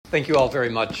Thank you all very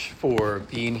much for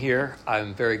being here.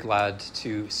 I'm very glad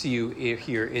to see you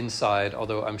here inside,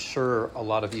 although I'm sure a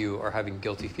lot of you are having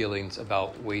guilty feelings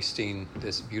about wasting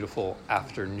this beautiful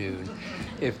afternoon.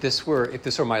 If this were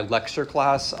my lecture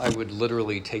class, I would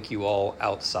literally take you all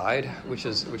outside, which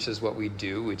is what we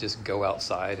do. We just go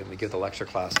outside and we give the lecture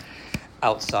class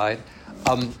outside.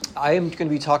 I am going to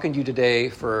be talking to you today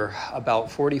for about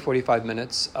 45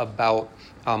 minutes about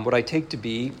what I take to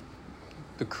be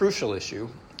the crucial issue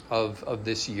of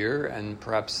this year and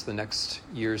perhaps the next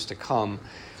years to come,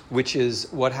 which is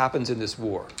what happens in this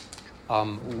war.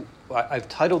 I've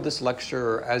titled this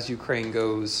lecture, As Ukraine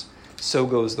Goes, So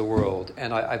Goes the World.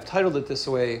 And I've titled it this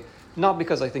way, not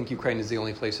because I think Ukraine is the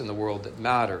only place in the world that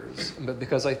matters, but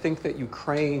because I think that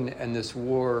Ukraine and this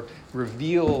war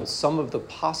reveal some of the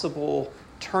possible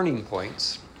turning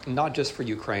points, not just for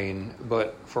Ukraine,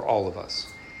 but for all of us.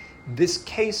 This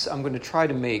case I'm going to try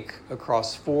to make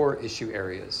across 4 issue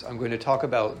areas. I'm going to talk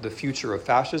about the future of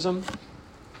fascism, ?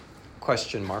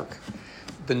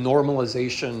 The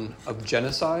normalization of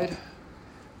genocide, ?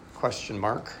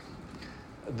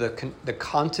 The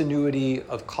continuity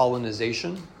of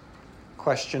colonization, ?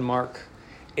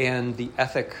 And the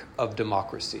ethic of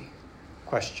democracy, ?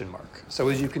 So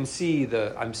as you can see,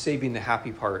 I'm saving the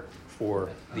happy part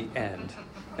for the end.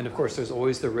 And of course, there's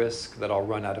always the risk that I'll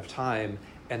run out of time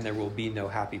and there will be no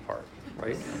happy part,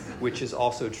 right? Which is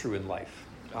also true in life.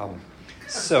 I'm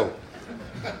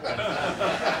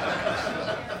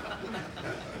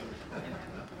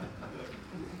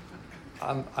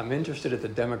interested at the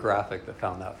demographic that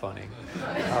found that funny.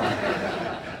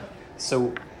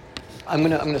 So I'm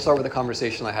gonna start with a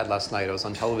conversation I had last night. I was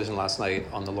on television last night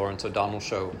on the Lawrence O'Donnell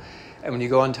show. And when you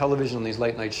go on television on these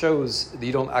late night shows,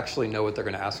 you don't actually know what they're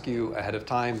going to ask you ahead of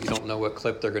time. You don't know what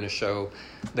clip they're going to show.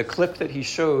 The clip that he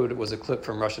showed was a clip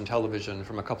from Russian television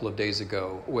from a couple of days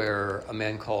ago where a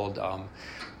man called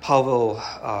Pavel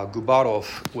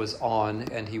Gubarov was on,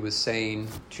 and he was saying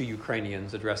to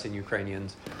Ukrainians, addressing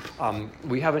Ukrainians,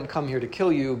 we haven't come here to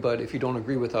kill you, but if you don't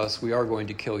agree with us, we are going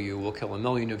to kill you. We'll kill 1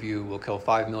 million of you. We'll kill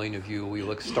 5 million of you. We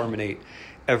will exterminate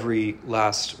every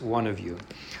last one of you.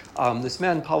 This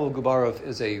man, Pavel Gubarov,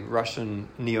 is a Russian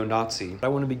neo-Nazi. I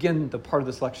want to begin the part of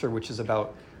this lecture which is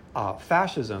about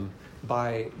fascism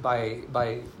by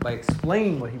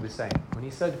explaining what he was saying. When he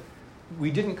said,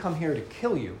 we didn't come here to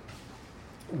kill you,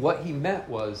 what he meant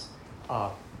was,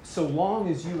 so long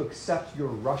as you accept you're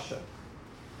Russian,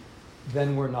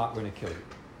 then we're not going to kill you.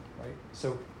 Right?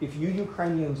 So if you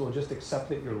Ukrainians will just accept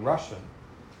that you're Russian,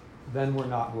 then we're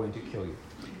not going to kill you.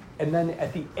 And then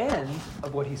at the end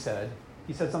of what he said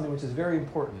something which is very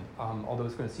important, although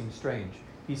it's going to seem strange.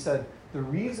 He said, the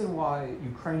reason why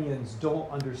Ukrainians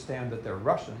don't understand that they're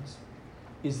Russians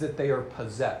is that they are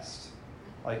possessed,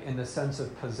 like in the sense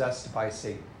of possessed by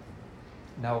Satan.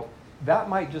 Now, that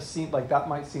might seem like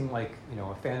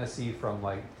a fantasy from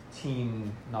like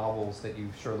teen novels that you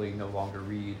surely no longer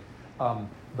read.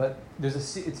 But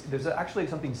there's actually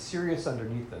something serious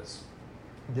underneath this.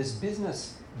 This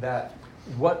business that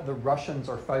what the Russians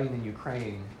are fighting in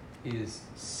Ukraine is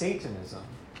Satanism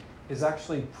is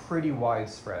actually pretty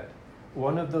widespread.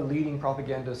 One of the leading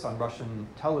propagandists on Russian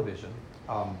television,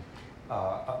 a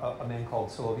man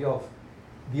called Solovyov,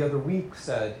 the other week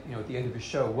said, at the end of his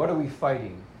show, what are we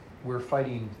fighting? We're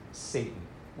fighting Satan.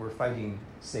 We're fighting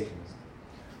Satanism.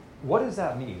 What does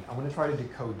that mean? I'm going to try to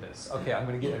decode this. Okay, I'm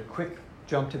going to get a quick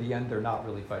jump to the end. They're not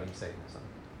really fighting Satanism.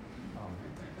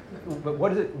 But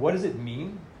what does it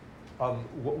mean?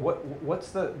 What's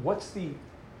the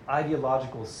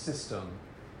ideological system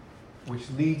which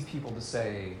leads people to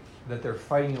say that they're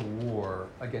fighting a war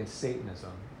against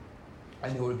Satanism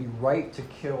and it would be right to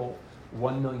kill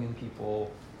 1 million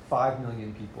people, 5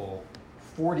 million people,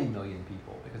 40 million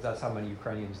people, because that's how many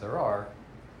Ukrainians there are,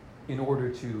 in order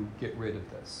to get rid of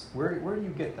this? Where do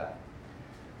you get that?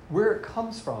 Where it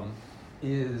comes from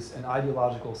is an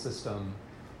ideological system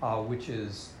which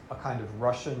is a kind of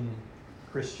Russian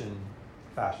Christian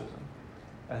fascism.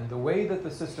 And the way that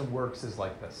the system works is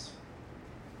like this.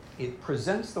 It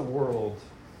presents the world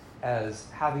as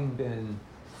having been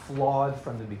flawed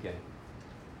from the beginning.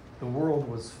 The world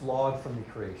was flawed from the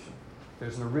creation.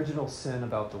 There's an original sin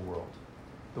about the world.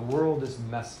 The world is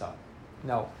messed up.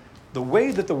 Now, the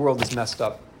way that the world is messed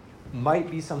up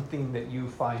might be something that you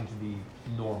find to be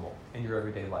normal in your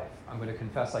everyday life. I'm going to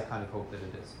confess I kind of hope that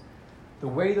it is. The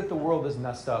way that the world is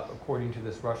messed up, according to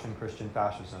this Russian Christian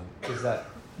fascism, is that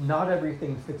not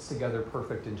everything fits together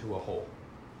perfect into a whole,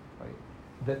 right?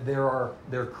 That there are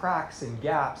cracks and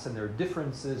gaps and there are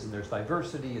differences and there's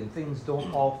diversity and things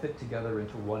don't all fit together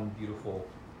into one beautiful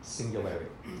singularity.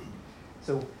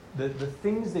 So the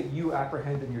things that you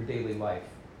apprehend in your daily life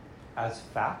as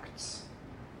facts,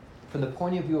 from the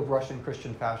point of view of Russian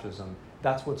Christian fascism,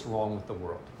 that's what's wrong with the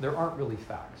world. There aren't really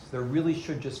facts. There really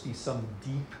should just be some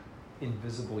deep,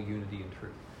 invisible unity and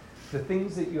truth. The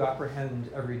things that you apprehend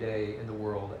every day in the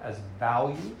world as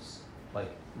values, like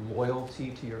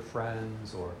loyalty to your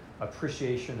friends or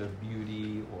appreciation of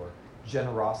beauty or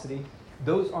generosity,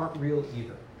 those aren't real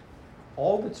either.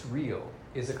 All that's real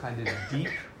is a kind of deep,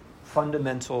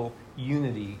 fundamental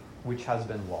unity which has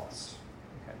been lost.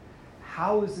 Okay?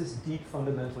 How is this deep,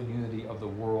 fundamental unity of the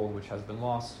world which has been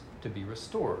lost to be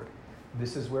restored?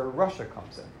 This is where Russia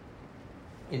comes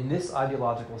in. In this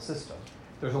ideological system,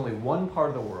 there's only one part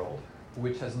of the world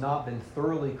which has not been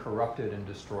thoroughly corrupted and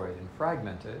destroyed and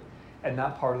fragmented, and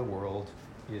that part of the world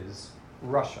is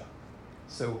Russia.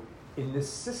 So in this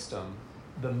system,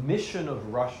 the mission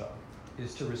of Russia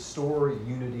is to restore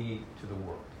unity to the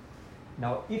world.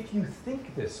 Now, if you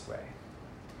think this way,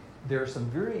 there are some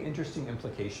very interesting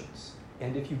implications.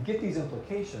 And if you get these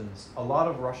implications, a lot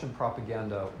of Russian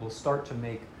propaganda will start to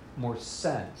make more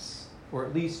sense, or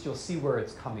at least you'll see where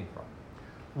it's coming from.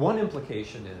 One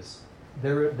implication is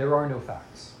there are no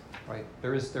facts, right?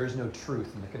 There is no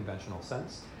truth in the conventional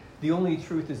sense. The only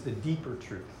truth is the deeper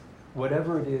truth.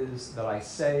 Whatever it is that I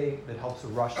say that helps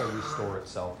Russia restore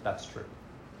itself, that's true.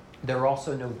 There are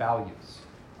also no values.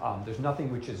 There's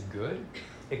nothing which is good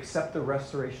except the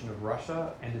restoration of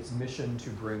Russia and its mission to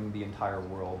bring the entire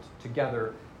world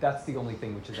together. That's the only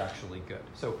thing which is actually good.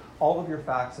 So all of your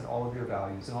facts and all of your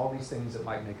values and all these things that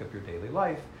might make up your daily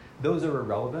life, those are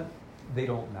irrelevant. They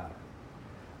don't matter.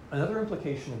 Another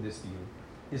implication of this view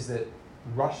is that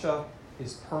Russia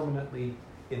is permanently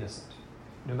innocent.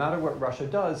 No matter what Russia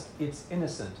does, it's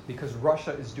innocent because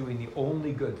Russia is doing the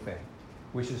only good thing,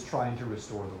 which is trying to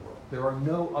restore the world. There are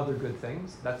no other good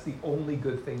things. That's the only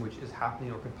good thing which is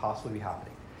happening or could possibly be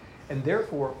happening. And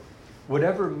therefore,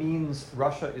 whatever means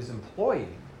Russia is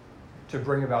employing to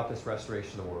bring about this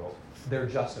restoration of the world, they're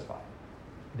justified.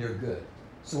 They're good.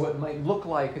 So what might look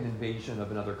like an invasion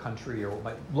of another country, or what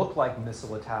might look like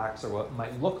missile attacks, or what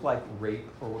might look like rape,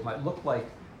 or what might look like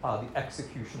the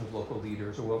execution of local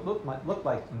leaders, or what might look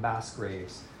like mass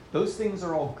graves, those things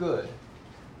are all good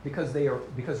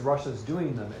because Russia's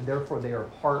doing them, and therefore they are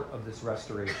part of this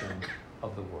restoration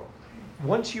of the world.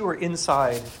 Once you are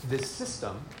inside this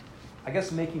system, I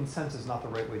guess making sense is not the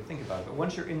right way to think about it, but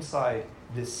once you're inside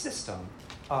this system,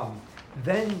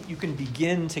 then you can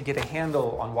begin to get a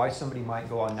handle on why somebody might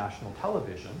go on national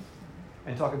television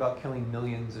and talk about killing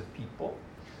millions of people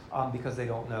because they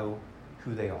don't know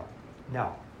who they are.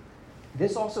 Now,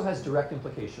 this also has direct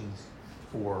implications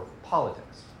for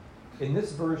politics. In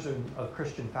this version of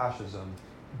Christian fascism,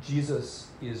 Jesus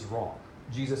is wrong.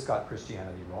 Jesus got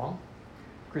Christianity wrong.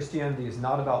 Christianity is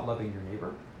not about loving your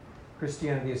neighbor.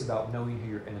 Christianity is about knowing who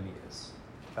your enemy is.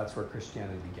 That's where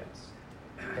Christianity begins.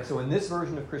 Okay, so in this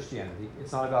version of Christianity,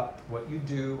 it's not about what you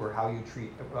do or how you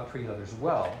treat others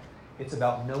well. It's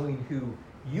about knowing who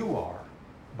you are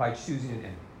by choosing an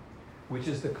enemy, which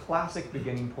is the classic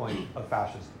beginning point of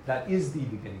fascism. That is the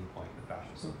beginning point of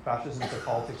fascism. Fascism is the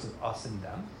politics of us and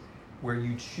them, where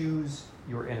you choose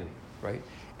your enemy, right?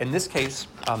 In this case,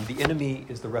 the enemy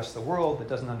is the rest of the world that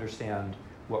doesn't understand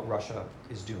what Russia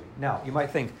is doing. Now, you might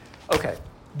think, okay,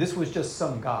 this was just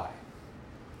some guy.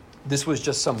 This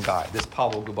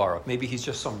Pavel Gubarov. Maybe he's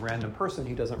just some random person,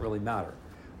 he doesn't really matter.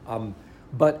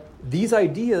 But these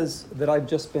ideas that I've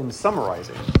just been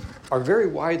summarizing are very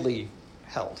widely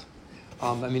held.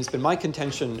 It's been my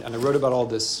contention, and I wrote about all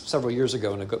this several years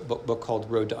ago in a book called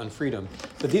Road to Unfreedom,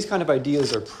 that these kind of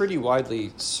ideas are pretty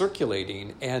widely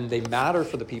circulating, and they matter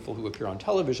for the people who appear on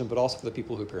television, but also for the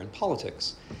people who appear in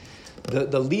politics.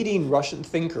 The leading Russian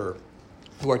thinker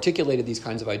who articulated these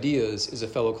kinds of ideas is a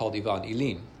fellow called Ivan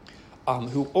Ilyin,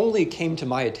 who only came to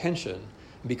my attention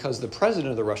because the president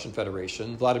of the Russian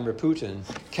Federation, Vladimir Putin,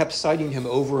 kept citing him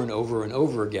over and over and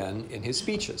over again in his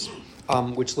speeches,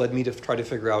 which led me to try to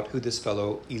figure out who this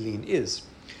fellow Ilyin is.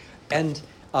 And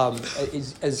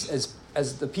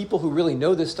as the people who really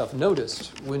know this stuff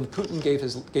noticed, when Putin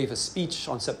gave a speech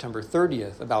on September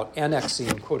 30th about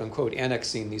annexing, quote unquote,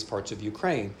 annexing these parts of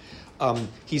Ukraine,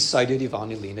 he cited Ivan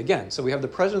Ilyin again. So we have the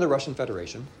president of the Russian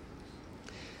Federation,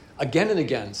 again and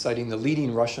again citing the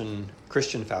leading Russian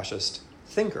Christian fascist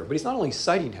thinker. But he's not only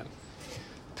citing him.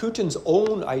 Putin's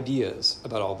own ideas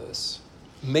about all this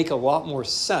make a lot more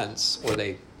sense, or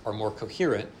they are more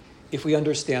coherent, if we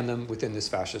understand them within this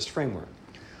fascist framework.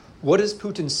 What does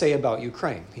Putin say about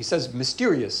Ukraine? He says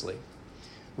mysteriously,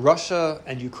 Russia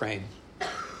and Ukraine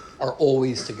are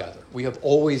always together. We have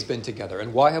always been together.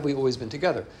 And why have we always been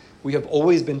together? We have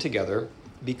always been together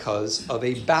because of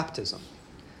a baptism.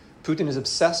 Putin is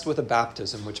obsessed with a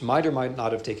baptism, which might or might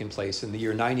not have taken place in the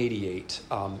year 988.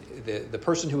 The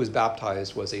person who was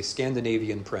baptized was a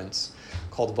Scandinavian prince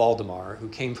called Valdemar, who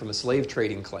came from a slave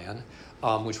trading clan,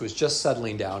 which was just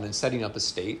settling down and setting up a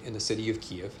state in the city of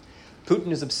Kiev.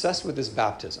 Putin is obsessed with this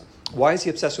baptism. Why is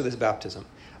he obsessed with this baptism?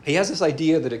 He has this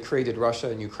idea that it created Russia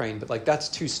and Ukraine, but that's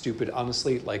too stupid,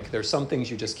 honestly. There's some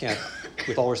things you just can't,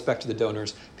 with all respect to the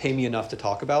donors, pay me enough to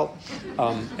talk about.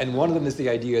 And one of them is the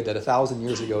idea that 1,000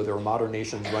 years ago there were modern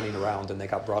nations running around and they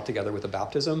got brought together with a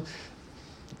baptism.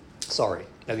 Sorry,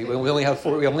 I mean, we only have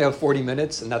 40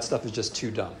 minutes, and that stuff is just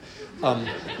too dumb.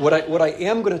 What I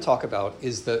am going to talk about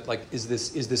is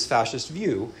this fascist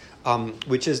view,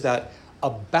 which is that a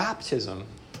baptism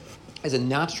is a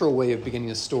natural way of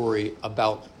beginning a story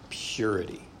about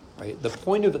purity, right? The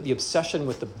point of the obsession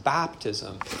with the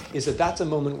baptism is that that's a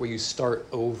moment where you start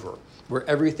over, where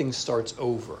everything starts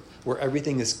over, where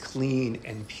everything is clean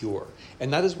and pure.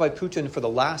 And that is why Putin, for the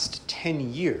last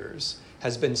 10 years,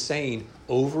 has been saying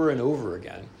over and over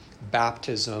again,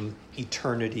 baptism,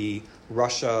 eternity,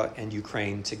 Russia and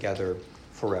Ukraine together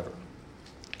forever.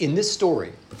 In this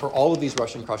story, for all of these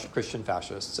Russian Christian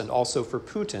fascists, and also for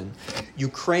Putin,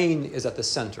 Ukraine is at the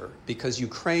center, because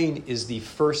Ukraine is the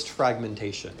first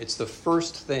fragmentation. It's the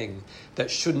first thing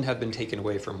that shouldn't have been taken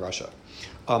away from Russia.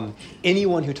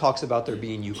 Anyone who talks about there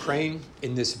being Ukraine,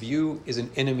 in this view, is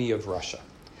an enemy of Russia.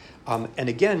 And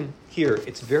again, here,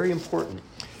 it's very important.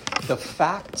 The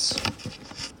facts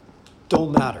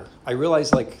don't matter. I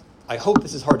realize, I hope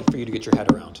this is hard for you to get your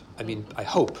head around. I mean, I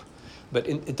hope. But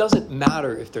it doesn't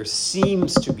matter if there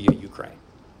seems to be a Ukraine.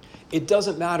 It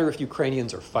doesn't matter if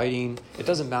Ukrainians are fighting. It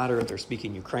doesn't matter if they're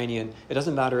speaking Ukrainian. It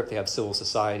doesn't matter if they have civil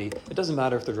society. It doesn't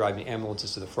matter if they're driving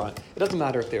ambulances to the front. It doesn't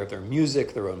matter if they have their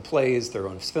music, their own plays, their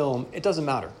own film. It doesn't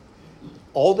matter.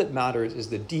 All that matters is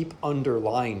the deep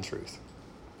underlying truth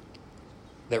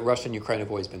that Russia and Ukraine have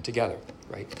always been together,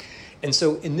 right? And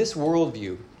so in this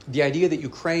worldview, the idea that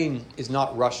Ukraine is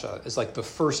not Russia is like the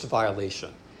first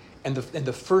violation. And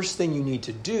the first thing you need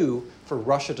to do for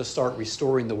Russia to start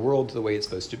restoring the world to the way it's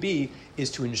supposed to be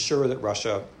is to ensure that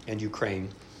Russia and Ukraine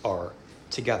are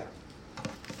together.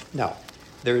 Now,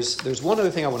 there's one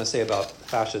other thing I want to say about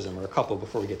fascism, or a couple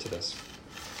before we get to this.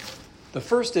 The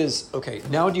first is, okay,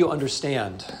 now do you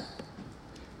understand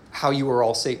how you are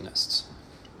all Satanists?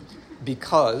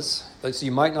 Because, so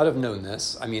you might not have known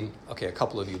this. I mean, okay, a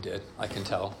couple of you did, I can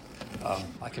tell.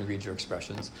 I can read your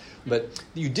expressions. But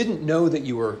you didn't know that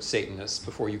you were Satanists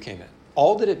before you came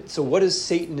in. So what does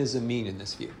Satanism mean in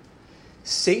this view?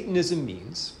 Satanism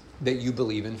means that you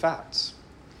believe in facts.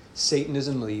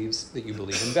 Satanism means that you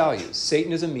believe in values.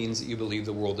 Satanism means that you believe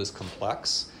the world is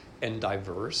complex and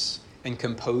diverse and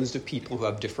composed of people who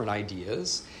have different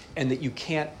ideas, and that you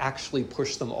can't actually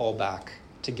push them all back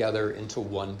together into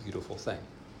one beautiful thing.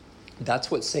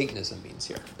 That's what Satanism means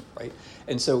here, right?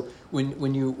 And so when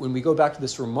we go back to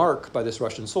this remark by this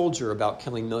Russian soldier about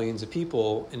killing millions of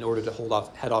people in order to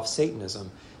head off Satanism,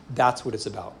 that's what it's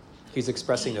about. He's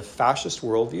expressing a fascist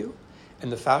worldview,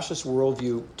 and the fascist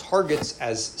worldview targets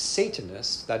as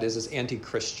Satanist, that is, as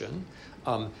anti-Christian,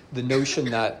 the notion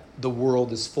that the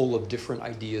world is full of different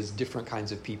ideas, different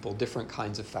kinds of people, different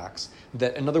kinds of facts.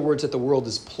 That, in other words, that the world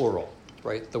is plural,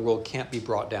 right? The world can't be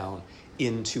brought down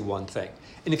into one thing.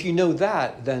 And if you know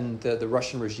that, then the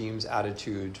Russian regime's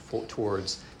attitude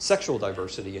towards sexual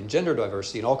diversity and gender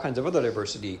diversity and all kinds of other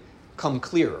diversity come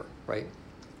clearer, right?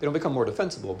 They don't become more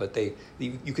defensible, but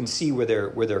you can see where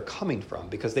they're coming from,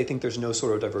 because they think there's no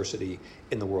sort of diversity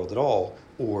in the world at all,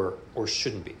 or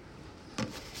shouldn't be.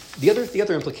 The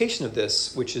other implication of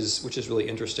this, which is really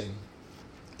interesting,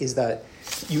 is that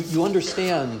you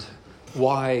understand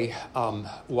why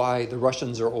the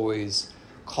Russians are always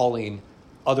calling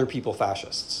other people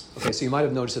fascists. Okay, so you might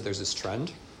have noticed that there's this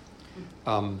trend,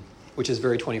 which is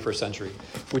very 21st century,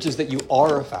 which is that you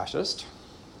are a fascist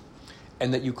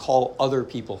and that you call other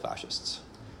people fascists.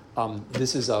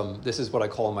 This is what I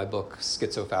call in my book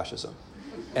schizofascism.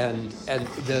 And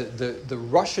the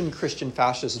Russian Christian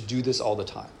fascists do this all the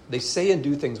time. They say and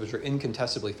do things which are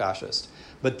incontestably fascist,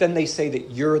 but then they say that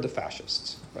you're the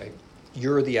fascists, right?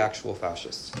 You're the actual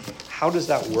fascists. How does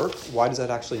that work? Why does that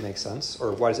actually make sense?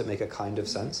 Or why does it make a kind of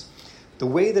sense? The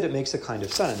way that it makes a kind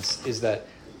of sense is that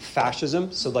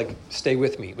fascism, so stay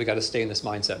with me. We got to stay in this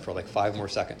mindset for 5 more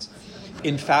seconds.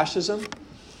 In fascism,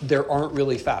 there aren't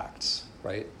really facts,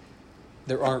 right?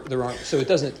 There aren't. So it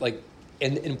doesn't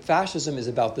and fascism is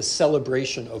about the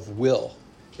celebration of will.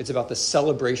 It's about the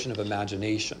celebration of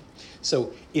imagination.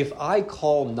 So if I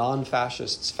call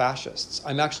non-fascists fascists,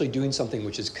 I'm actually doing something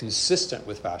which is consistent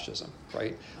with fascism,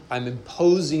 right? I'm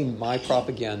imposing my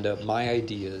propaganda, my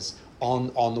ideas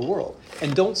on the world.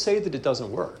 And don't say that it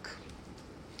doesn't work,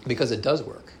 because it does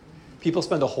work. People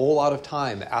spend a whole lot of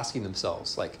time asking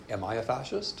themselves, like, am I a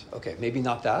fascist? Okay, maybe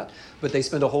not that, but they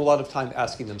spend a whole lot of time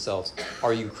asking themselves,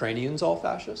 are Ukrainians all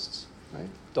fascists? Right?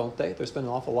 Don't they? They spend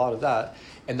an awful lot of that.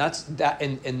 And that's that.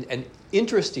 And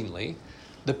interestingly,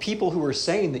 the people who are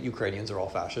saying that Ukrainians are all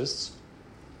fascists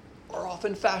are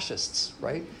often fascists,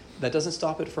 right? That doesn't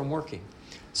stop it from working.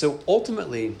 So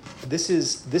ultimately, this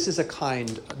is a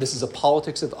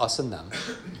politics of us and them,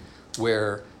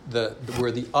 where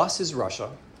the us is Russia,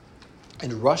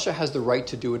 and Russia has the right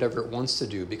to do whatever it wants to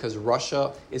do because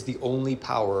Russia is the only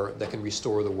power that can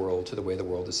restore the world to the way the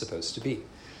world is supposed to be.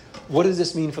 What does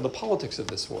this mean for the politics of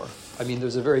this war? I mean,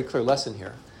 there's a very clear lesson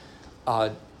here.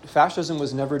 Fascism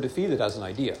was never defeated as an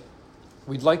idea.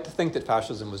 We'd like to think that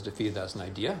fascism was defeated as an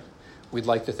idea. We'd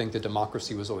like to think that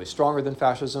democracy was always stronger than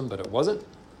fascism, but it wasn't.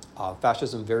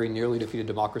 Fascism very nearly defeated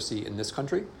democracy in this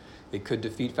country. It could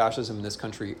defeat fascism in this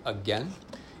country again.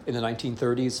 In the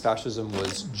 1930s, fascism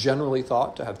was generally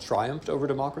thought to have triumphed over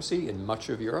democracy in much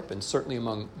of Europe and certainly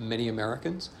among many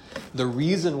Americans. The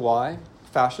reason why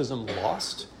fascism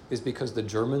lost is because the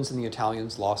Germans and the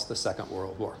Italians lost the Second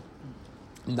World War.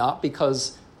 Not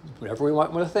because, whatever we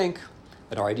might want to think,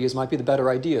 that our ideas might be the better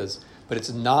ideas, but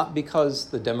it's not because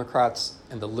the Democrats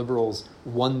and the liberals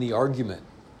won the argument.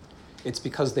 It's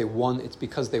because they won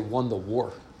the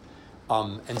war.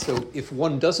 And so if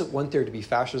one doesn't want there to be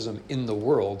fascism in the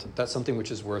world, that's something which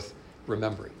is worth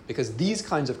remembering. Because these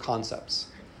kinds of concepts,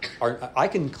 I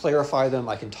can clarify them,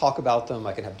 I can talk about them,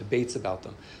 I can have debates about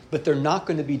them, but they're not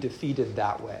going to be defeated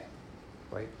that way,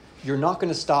 right? You're not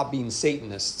going to stop being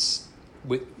Satanists,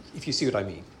 if you see what I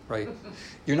mean, right?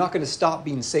 You're not going to stop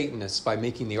being Satanists by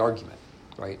making the argument,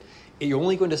 right? You're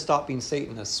only going to stop being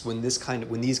Satanists when these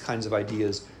kinds of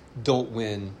ideas don't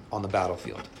win on the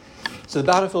battlefield. So the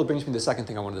battlefield brings me to the second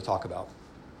thing I wanted to talk about,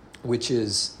 which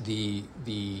is the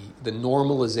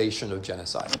normalization of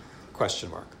genocide, ?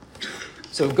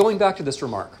 So going back to this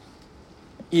remark,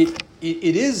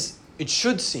 it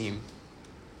should seem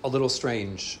a little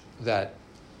strange that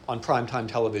on primetime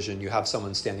television you have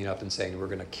someone standing up and saying we're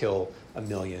going to kill 1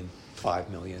 million, 5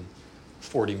 million,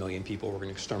 40 million people, we're going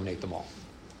to exterminate them all.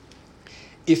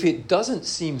 If it doesn't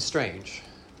seem strange,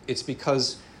 it's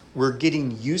because we're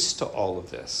getting used to all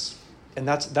of this. And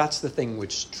that's the thing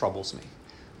which troubles me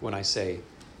when I say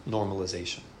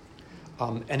normalization.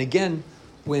 And again,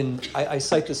 when I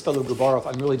cite this fellow Gubarov,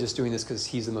 I'm really just doing this because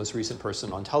he's the most recent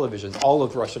person on television. All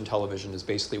of Russian television is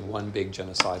basically one big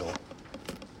genocidal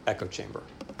echo chamber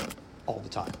all the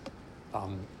time.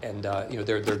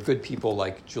 There are good people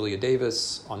like Julia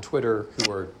Davis on Twitter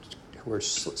who are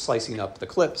slicing up the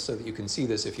clips so that you can see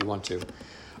this if you want to.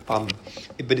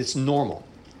 But it's normal.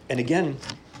 And again,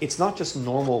 it's not just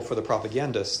normal for the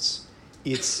propagandists,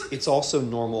 it's also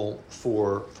normal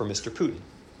for Mr. Putin.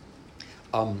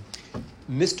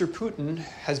 Mr. Putin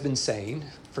has been saying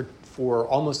for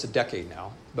almost a decade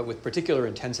now, but with particular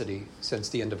intensity since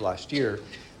the end of last year,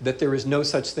 that there is no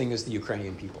such thing as the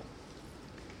Ukrainian people.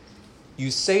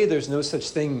 You say there's no such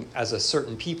thing as a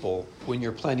certain people when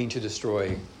you're planning to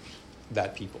destroy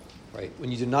that people, right?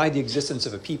 When you deny the existence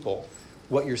of a people,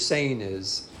 what you're saying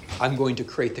is, I'm going to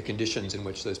create the conditions in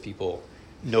which those people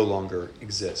no longer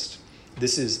exist.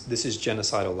 This is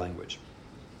genocidal language.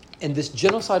 And this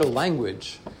genocidal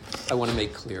language, I want to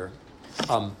make clear,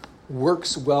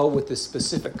 works well with this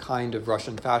specific kind of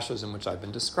Russian fascism which I've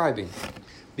been describing.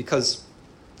 Because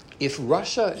if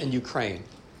Russia and Ukraine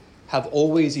have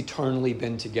always eternally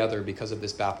been together because of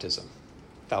this baptism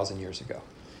 1,000 years ago,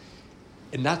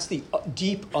 and that's the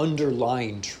deep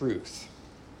underlying truth,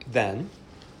 then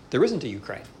there isn't a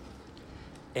Ukraine.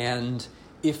 And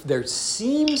if there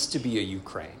seems to be a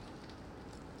Ukraine,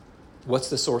 what's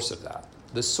the source of that?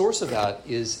 The source of that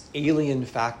is alien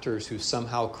factors who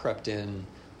somehow crept in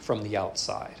from the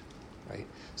outside, right?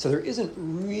 So there isn't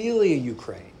really a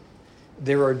Ukraine.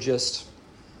 There are just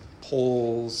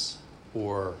Poles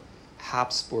or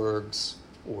Habsburgs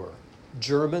or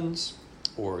Germans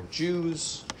or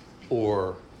Jews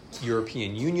or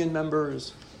European Union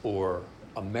members or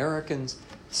Americans.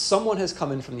 Someone has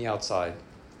come in from the outside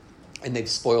and they've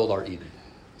spoiled our Eden.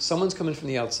 Someone's come in from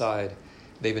the outside,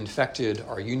 they've infected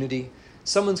our unity.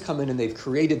 Someone's come in and they've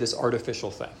created this artificial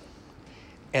thing.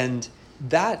 And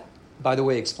that, by the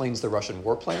way, explains the Russian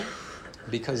war plan,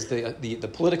 because the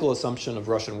political assumption of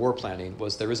Russian war planning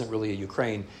was there isn't really a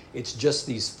Ukraine, it's just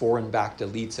these foreign-backed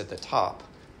elites at the top,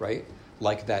 right?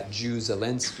 Like that Jew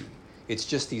Zelensky. It's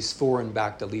just these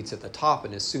foreign-backed elites at the top,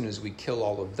 and as soon as we kill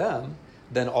all of them,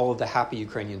 then all of the happy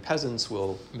Ukrainian peasants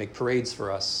will make parades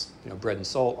for us, bread and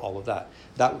salt, all of that.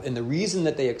 And the reason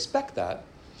that they expect that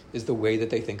is the way that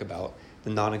they think about the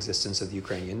non-existence of the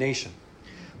Ukrainian nation.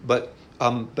 But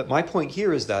my point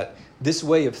here is that this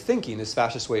way of thinking, this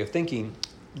fascist way of thinking,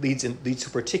 leads to a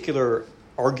particular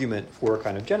argument for a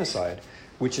kind of genocide,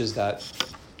 which is that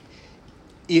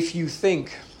if you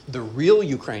think the real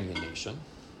Ukrainian nation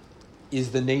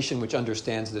is the nation which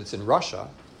understands that it's in Russia,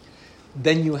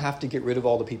 then you have to get rid of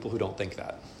all the people who don't think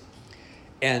that.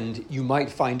 And you might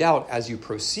find out as you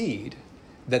proceed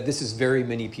that this is very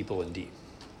many people indeed.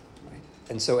 Right?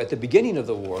 And so at the beginning of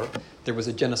the war, there was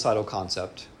a genocidal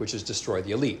concept, which is destroy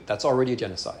the elite. That's already a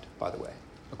genocide, by the way.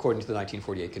 According to the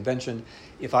 1948 convention,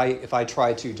 if I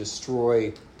try to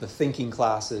destroy the thinking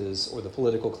classes or the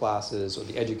political classes or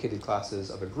the educated classes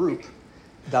of a group,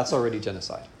 that's already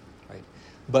genocide. Right?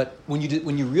 But when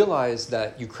you realize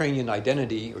that Ukrainian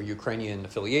identity or Ukrainian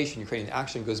affiliation, Ukrainian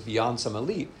action goes beyond some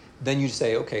elite, then you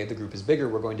say, okay, the group is bigger,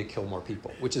 we're going to kill more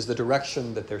people, which is the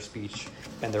direction that their speech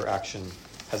and their action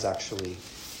has actually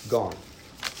gone.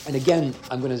 And again,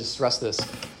 I'm going to stress this.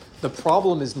 The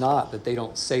problem is not that they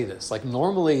don't say this. Like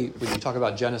normally, when you talk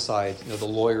about genocide, the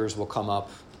lawyers will come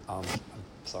up, but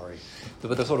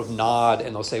they'll sort of nod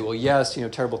and they'll say, well, yes,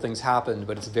 terrible things happened,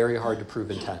 but it's very hard to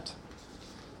prove intent.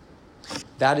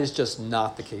 That is just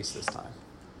not the case this time.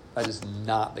 That is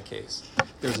not the case.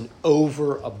 There's an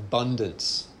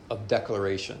overabundance of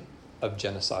declaration of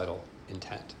genocidal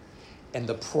intent. And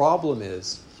the problem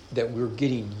is that we're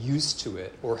getting used to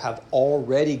it or have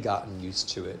already gotten used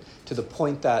to it to the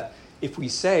point that if we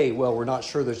say, well, we're not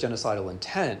sure there's genocidal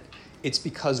intent, it's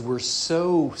because we're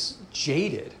so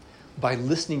jaded by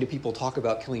listening to people talk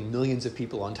about killing millions of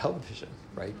people on television,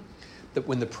 right? That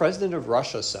when the president of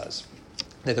Russia says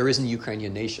that there isn't a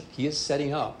Ukrainian nation, he is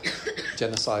setting up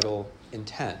genocidal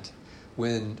intent.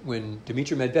 When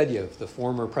Dmitry Medvedev, the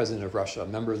former president of Russia, a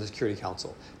member of the Security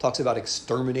Council, talks about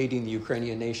exterminating the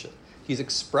Ukrainian nation, he's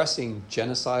expressing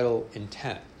genocidal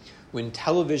intent. When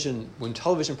television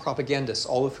propagandists,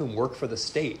 all of whom work for the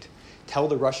state, tell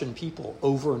the Russian people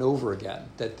over and over again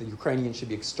that the Ukrainians should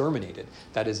be exterminated,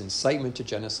 that is incitement to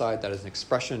genocide, that is an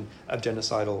expression of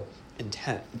genocidal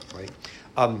intent, right?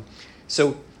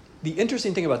 So the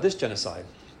interesting thing about this genocide,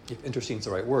 if interesting is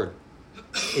the right word,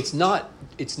 it's not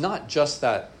just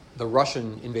that the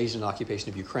Russian invasion and occupation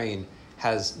of Ukraine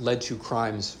has led to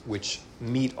crimes which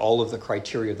meet all of the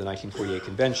criteria of the 1948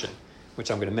 convention,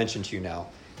 which I'm going to mention to you now.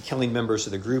 Killing members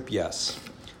of the group, yes.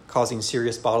 Causing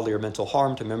serious bodily or mental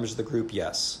harm to members of the group,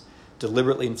 yes.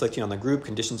 Deliberately inflicting on the group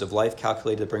conditions of life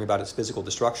calculated to bring about its physical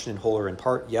destruction in whole or in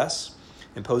part, yes.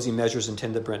 Imposing measures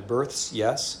intended to prevent births,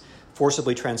 yes.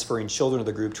 Forcibly transferring children of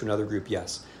the group to another group,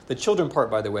 yes. The children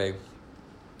part, by the way,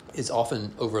 is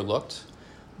often overlooked,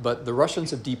 but the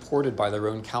Russians have deported by their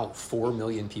own count 4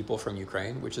 million people from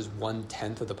Ukraine, which is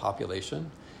 1/10 of the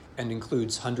population, and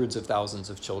includes hundreds of thousands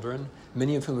of children,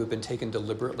 many of whom have been taken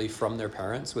deliberately from their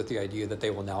parents with the idea that they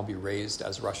will now be raised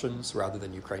as Russians rather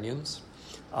than Ukrainians.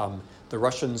 The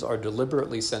Russians are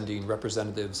deliberately sending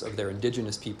representatives of their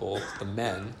indigenous people, the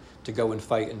men, to go and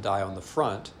fight and die on the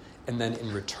front, and then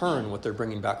in return, what they're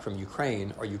bringing back from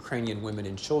Ukraine are Ukrainian women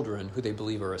and children who they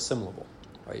believe are assimilable.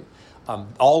 Right?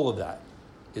 All of that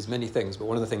is many things, but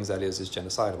one of the things that is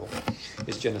genocidal.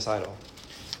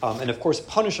 And of course,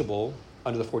 punishable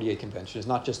under the 48 Convention is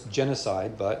not just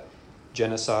genocide, but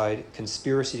genocide,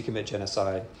 conspiracy to commit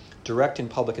genocide, direct and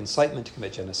public incitement to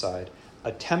commit genocide,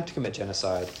 attempt to commit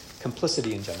genocide,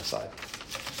 complicity in genocide.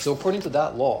 So according to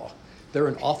that law, there are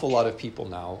an awful lot of people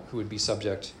now who would be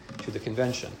subject to the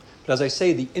convention. But as I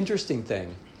say, the interesting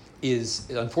thing is,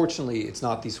 unfortunately, it's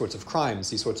not these sorts of crimes.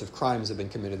 These sorts of crimes have been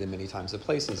committed in many times of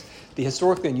places. The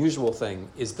historically unusual thing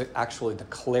is actually the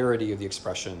clarity of the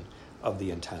expression of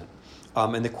the intent.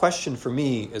 And the question for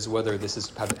me is whether this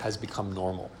has become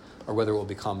normal, or whether it will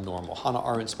become normal. Hannah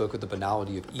Arendt spoke of the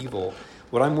banality of evil.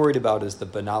 What I'm worried about is the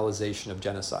banalization of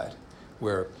genocide,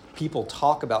 where people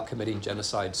talk about committing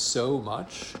genocide so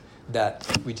much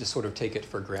that we just sort of take it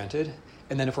for granted.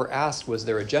 And then if we're asked, was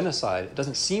there a genocide? It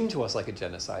doesn't seem to us like a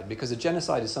genocide, because a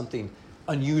genocide is something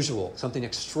unusual, something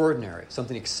extraordinary,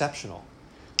 something exceptional.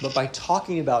 But by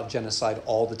talking about genocide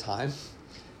all the time,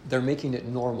 they're making it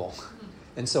normal.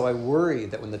 And so I worry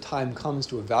that when the time comes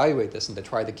to evaluate this and to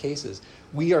try the cases,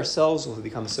 we ourselves will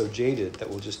become so jaded that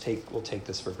we'll take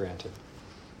this for granted.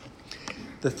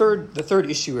 The third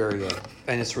issue area,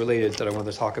 and it's related, that I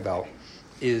wanted to talk about,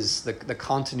 is the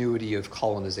continuity of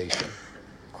colonization, ?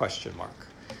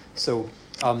 So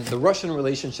the Russian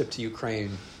relationship to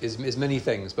Ukraine is many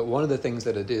things, but one of the things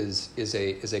that it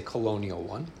is a colonial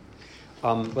one.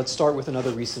 Let's start with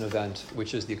another recent event,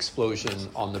 which is the explosion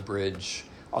on the bridge,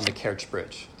 on the Kerch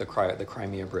Bridge, the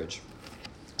Crimea Bridge.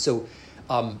 So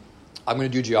I'm going to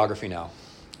do geography now.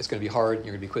 It's going to be hard. You're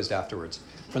going to be quizzed afterwards.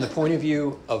 From the point of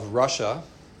view of Russia,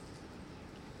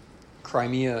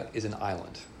 Crimea is an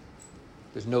island.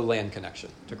 There's no land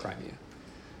connection to Crimea.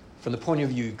 From the point of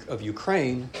view of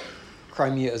Ukraine,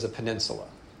 Crimea is a peninsula.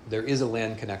 There is a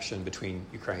land connection between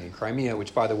Ukraine and Crimea,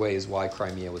 which, by the way, is why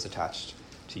Crimea was attached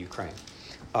to Ukraine.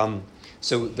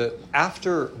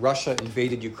 After Russia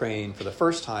invaded Ukraine for the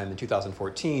first time in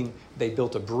 2014, they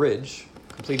built a bridge,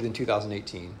 completed in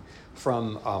 2018,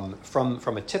 from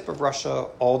a tip of Russia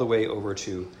all the way over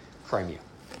to Crimea.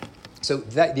 So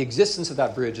the existence of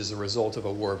that bridge is a result of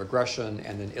a war of aggression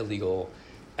and an illegal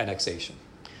annexation.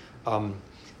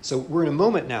 So we're in a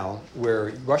moment now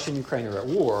where Russia and Ukraine are at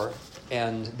war,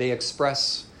 and they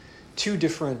express two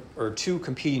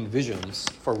competing visions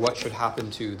for what should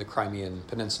happen to the Crimean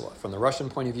Peninsula. From the Russian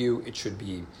point of view, it should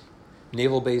be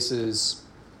naval bases,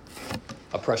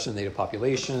 oppression of the native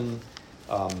population,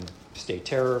 state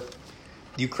terror.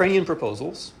 The Ukrainian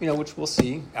proposals, which we'll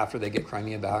see after they get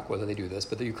Crimea back, whether they do this,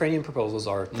 but the Ukrainian proposals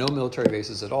are no military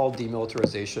bases at all,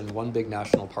 demilitarization, one big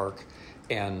national park,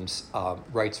 and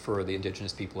rights for the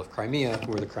indigenous people of Crimea,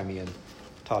 who are the Crimean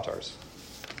Tatars.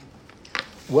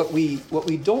 What we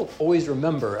don't always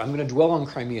remember, I'm going to dwell on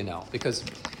Crimea now, because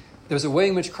there's a way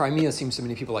in which Crimea seems to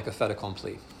many people like a fait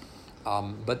accompli.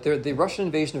 But the Russian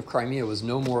invasion of Crimea was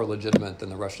no more legitimate than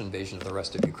the Russian invasion of the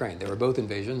rest of Ukraine. They were both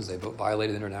invasions. They both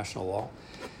violated international law.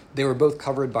 They were both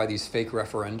covered by these fake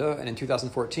referenda. And in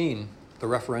 2014, the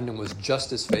referendum was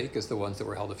just as fake as the ones that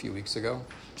were held a few weeks ago.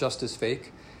 Just as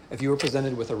fake. If you were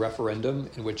presented with a referendum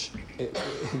in which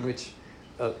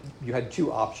you had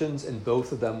two options and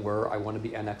both of them were, I want to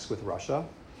be annexed with Russia,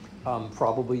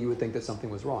 probably you would think that something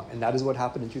was wrong. And that is what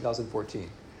happened in 2014.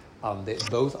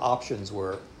 Both options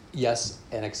were yes,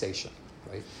 annexation,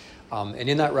 right? And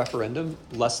in that referendum,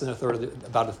 about a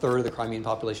third of the Crimean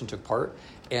population took part,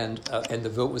 and the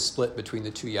vote was split between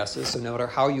the two yeses. So no matter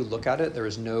how you look at it,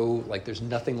 there's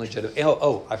nothing legitimate.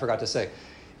 Oh, I forgot to say,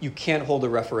 you can't hold a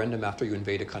referendum after you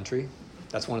invade a country.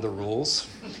 That's one of the rules.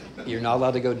 You're not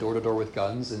allowed to go door to door with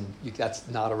guns, and that's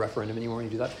not a referendum anymore when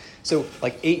you do that. So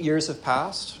 8 years have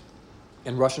passed.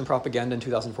 And Russian propaganda in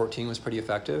 2014 was pretty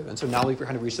effective. And so now we've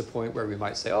kind of reached a point where we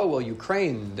might say, oh, well,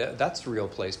 Ukraine, that's a real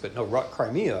place. But no,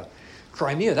 Crimea,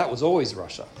 that was always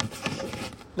Russia.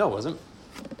 No, it wasn't.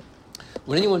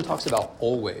 When anyone talks about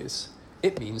always,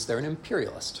 it means they're an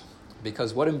imperialist.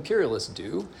 Because what imperialists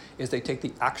do is they take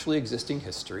the actually existing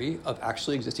history of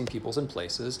actually existing peoples and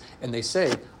places, and they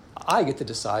say, I get to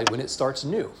decide when it starts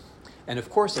new. And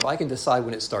of course, if I can decide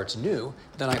when it starts new,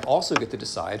 then I also get to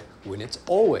decide when it's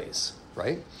always.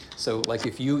 Right? So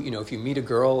if you meet a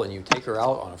girl and you take her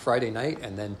out on a Friday night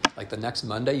and then the next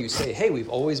Monday you say, hey, we've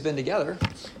always been together,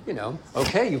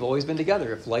 okay, you've always been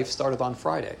together if life started on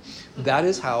Friday. That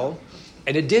is how,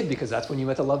 and it did because that's when you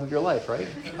met the love of your life, right?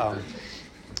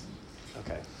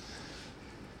 Okay.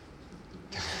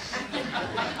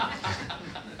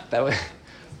 That way,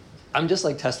 I'm just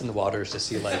testing the waters to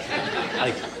see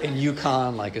in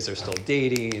Yukon, is there still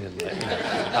dating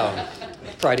and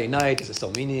Friday night, does it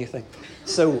still mean anything?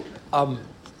 So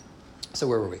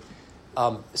where were we?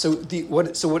 So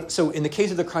in the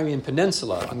case of the Crimean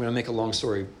Peninsula, I'm going to make a long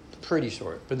story pretty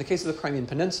short, but in the case of the Crimean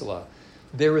Peninsula,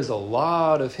 there is a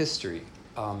lot of history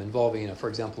involving, for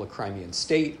example, a Crimean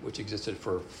state, which existed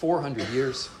for 400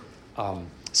 years,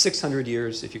 600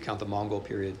 years if you count the Mongol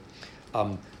period.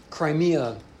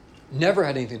 Crimea never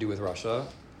had anything to do with Russia.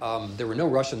 There were no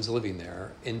Russians living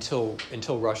there until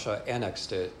Russia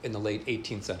annexed it in the late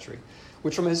 18th century,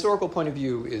 which from a historical point of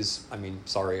view is,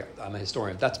 sorry, I'm a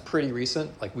historian, that's pretty recent.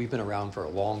 We've been around for a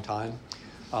long time.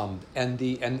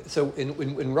 So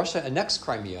when Russia annexed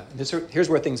Crimea, and here's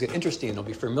where things get interesting, and it'll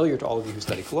be familiar to all of you who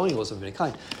study colonialism of any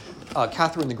kind.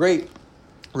 Catherine the Great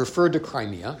referred to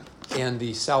Crimea and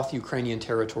the South Ukrainian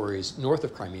territories north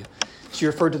of Crimea. She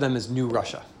referred to them as New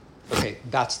Russia. Okay,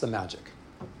 that's the magic.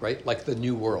 Right? The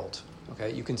new world.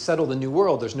 Okay, you can settle the new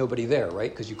world. There's nobody there,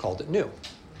 right? Because you called it new.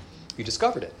 You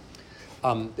discovered it.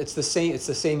 It's the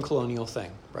same colonial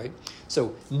thing, right?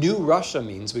 So new Russia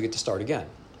means we get to start again.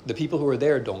 The people who are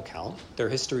there don't count. Their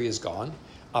history is gone.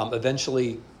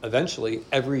 Eventually,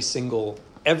 every single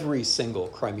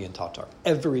Crimean Tatar,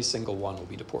 every single one will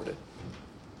be deported.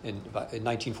 In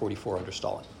 1944 under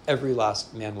Stalin, every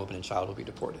last man, woman, and child will be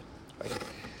deported. Right?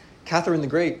 Catherine the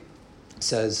Great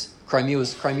says Crimea,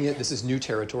 this is new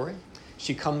territory.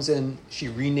 She comes in, she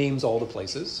renames all the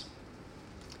places.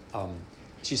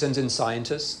 She sends in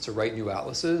scientists to write new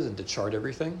atlases and to chart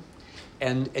everything.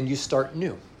 And you start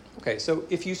new. Okay, so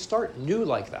if you start new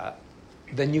like that,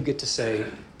 then you get to say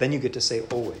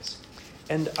always.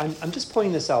 And I'm just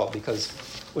pointing this out because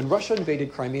when Russia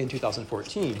invaded Crimea in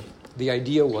 2014, The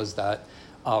idea was that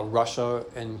Russia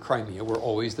and Crimea were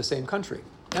always the same country.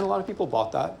 And a lot of people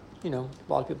bought that. A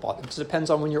lot of people bought it. It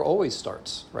depends on when your always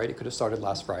starts, right? It could have started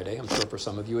last Friday. I'm sure for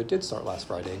some of you it did start last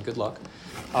Friday, and good luck.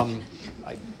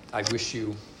 I wish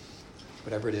you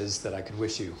whatever it is that I can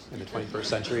wish you in the 21st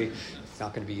century. It's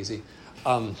not going to be easy.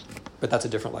 But that's a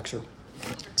different lecture.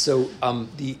 So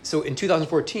in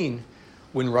 2014,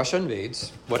 when Russia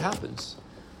invades, what happens?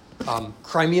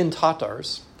 Crimean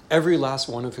Tatars, every last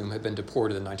one of whom had been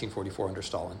deported in 1944 under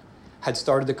Stalin, had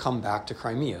started to come back to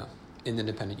Crimea in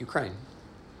independent Ukraine.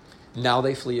 Now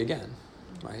they flee again,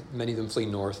 right? Many of them flee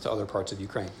north to other parts of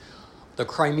Ukraine. The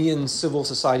Crimean civil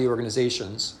society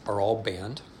organizations are all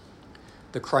banned.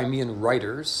 The Crimean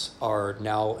writers are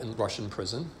now in Russian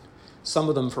prison. Some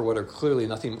of them for what are clearly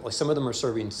nothing, like some of them are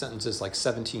serving sentences like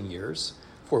 17 years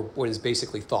for what is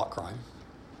basically thought crime,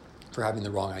 for having the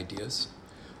wrong ideas.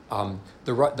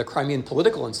 The Crimean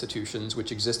political institutions, which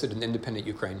existed in independent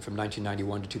Ukraine from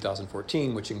 1991 to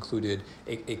 2014, which included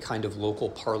a kind of local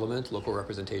parliament, local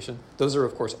representation, those are,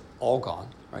 of course, all gone,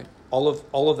 right? All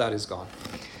of that is gone.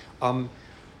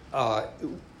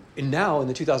 And now, in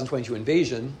the 2022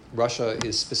 invasion, Russia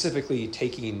is specifically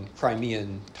taking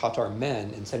Crimean Tatar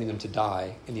men and sending them to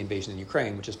die in the invasion in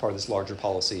Ukraine, which is part of this larger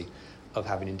policy of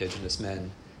having indigenous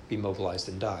men be mobilized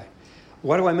and die.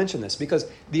 Why do I mention this? Because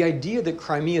the idea that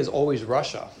Crimea is always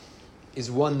Russia is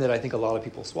one that I think a lot of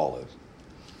people swallowed.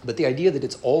 But the idea that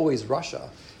it's always Russia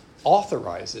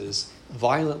authorizes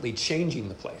violently changing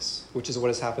the place, which is what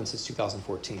has happened since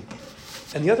 2014.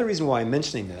 And the other reason why I'm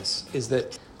mentioning this is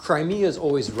that Crimea is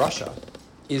always Russia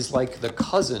is like the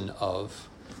cousin of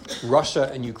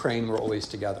Russia and Ukraine were always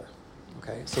together.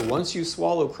 Okay, so once you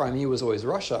swallow Crimea was always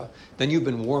Russia, then you've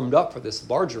been warmed up for this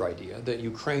larger idea that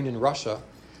Ukraine and Russia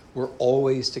were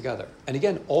always together. And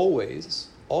again, always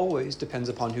depends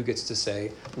upon who gets to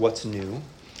say what's new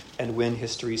and when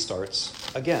history starts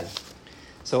again.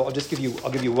 So I'll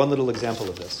give you one little example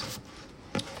of this.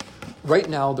 Right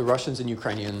now, the Russians and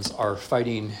Ukrainians are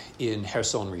fighting in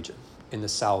Kherson region, in the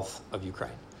south of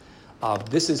Ukraine.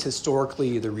 This is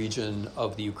historically the region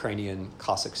of the Ukrainian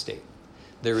Cossack state.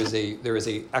 There is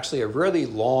actually a really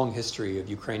long history of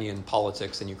Ukrainian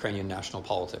politics and Ukrainian national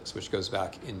politics, which goes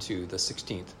back into the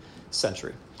 16th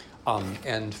century.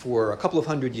 And for a couple of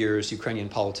hundred years, Ukrainian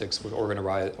politics was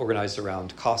organized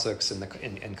around Cossacks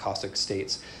and Cossack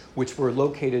states, which were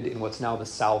located in what's now the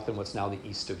south and what's now the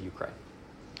east of Ukraine.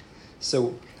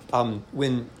 So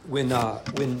when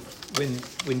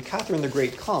Catherine the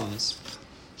Great comes,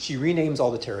 she renames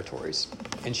all the territories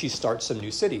and she starts some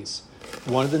new cities.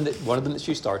 One of them that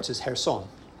she starts is Kherson.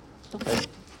 Okay,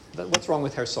 what's wrong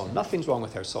with Kherson? Nothing's wrong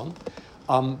with Kherson.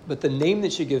 But the name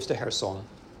that she gives to Kherson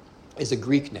is a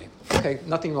Greek name. Okay,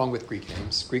 nothing wrong with Greek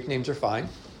names. Greek names are fine.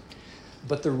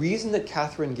 But the reason that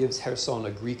Catherine gives Kherson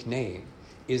a Greek name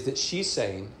is that she's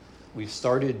saying, we've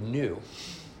started new,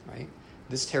 right?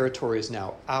 This territory is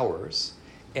now ours,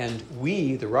 and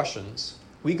we, the Russians,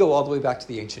 we go all the way back to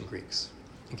the ancient Greeks,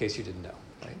 in case you didn't know,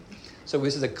 right? So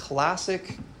this is a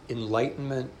classic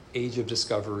Enlightenment, Age of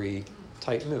Discovery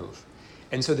type move.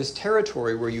 And so this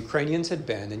territory where Ukrainians had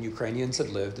been and Ukrainians had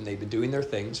lived and they'd been doing their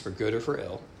things for good or for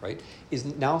ill, right, is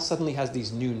now suddenly has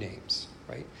these new names,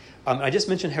 right? I just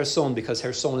mentioned Kherson because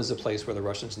Kherson is a place where the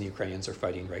Russians and the Ukrainians are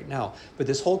fighting right now. But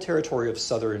this whole territory of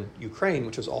southern Ukraine,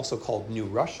 which was also called New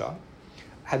Russia,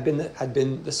 had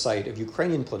been the site of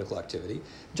Ukrainian political activity,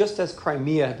 just as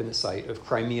Crimea had been the site of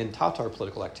Crimean Tatar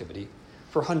political activity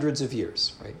for hundreds of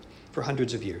years, right? For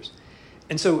hundreds of years.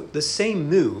 And so the same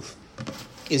move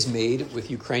is made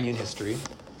with Ukrainian history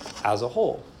as a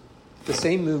whole. The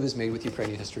same move is made with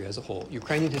Ukrainian history as a whole.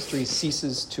 Ukrainian history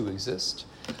ceases to exist.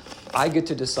 I get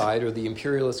to decide, or the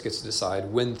imperialist gets to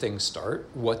decide when things start,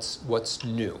 what's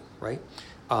new, right?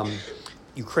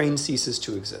 Ukraine ceases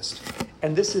to exist,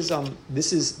 and this has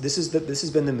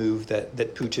been the move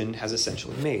that Putin has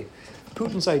essentially made.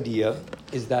 Putin's idea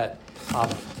is that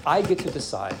I get to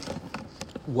decide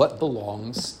what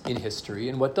belongs in history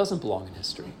and what doesn't belong in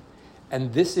history,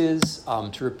 and this is,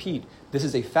 to repeat, this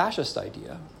is a fascist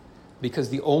idea,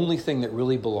 because the only thing that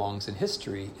really belongs in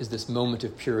history is this moment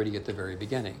of purity at the very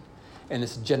beginning. And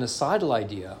this genocidal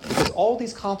idea, because all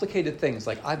these complicated things,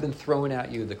 like I've been throwing at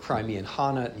you the Crimean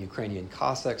Hanat and Ukrainian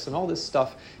Cossacks and all this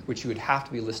stuff, which you would have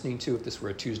to be listening to if this were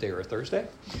a Tuesday or a Thursday,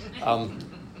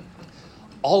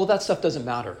 all of that stuff doesn't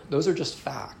matter. Those are just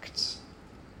facts.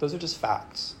 Those are just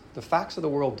facts. The facts of the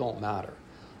world don't matter.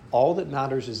 All that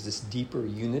matters is this deeper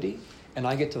unity, and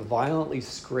I get to violently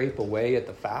scrape away at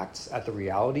the facts, at the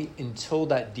reality, until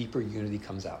that deeper unity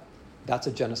comes out. That's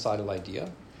a genocidal idea.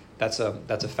 That's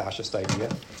a fascist idea.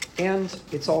 And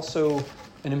it's also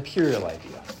an imperial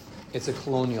idea. It's a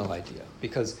colonial idea,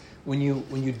 because when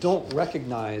you don't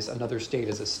recognize another state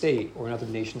as a state or another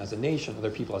nation as a nation,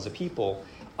 other people as a people,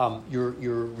 you're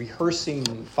rehearsing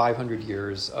 500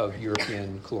 years of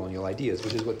European colonial ideas,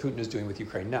 which is what Putin is doing with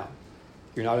Ukraine now.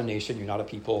 You're not a nation. You're not a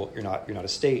people. You're not a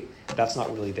state. That's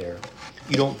not really there.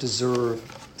 You don't deserve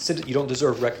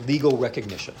legal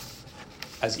recognition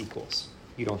as equals.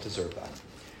 You don't deserve that.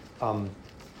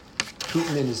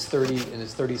 Putin in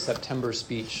his 30 September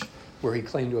speech, where he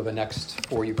claimed to have annexed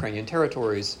 4 Ukrainian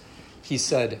territories, he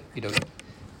said,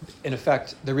 in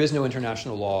effect, there is no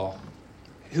international law.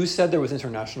 Who said there was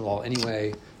international law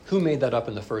anyway? Who made that up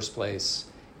in the first place?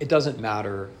 It doesn't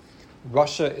matter.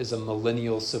 Russia is a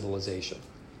millennial civilization.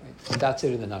 Right? That's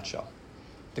it in a nutshell.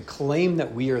 The claim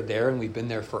that we are there and we've been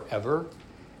there forever,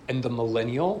 and the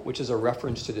millennial, which is a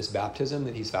reference to this baptism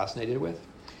that he's fascinated with,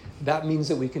 that means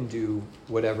that we can do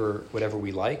whatever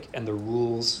we like, and the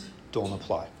rules don't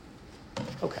apply.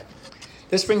 Okay.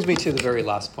 This brings me to the very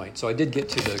last point. So I did get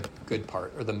to the good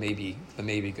part, or the maybe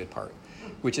good part,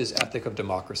 which is ethic of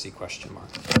democracy, ?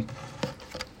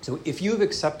 So if you've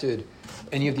accepted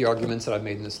any of the arguments that I've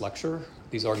made in this lecture,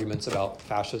 these arguments about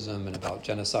fascism and about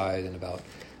genocide and about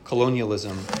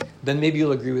colonialism, then maybe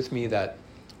you'll agree with me that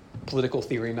political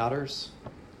theory matters,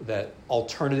 that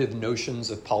alternative notions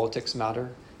of politics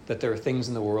matter, that there are things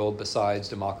in the world besides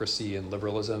democracy and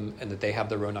liberalism, and that they have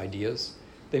their own ideas.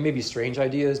 They may be strange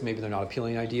ideas, maybe they're not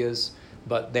appealing ideas,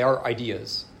 but they are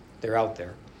ideas. They're out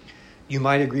there. You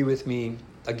might agree with me,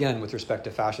 again, with respect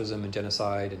to fascism and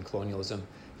genocide and colonialism,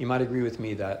 you might agree with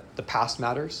me that the past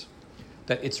matters,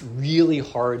 that it's really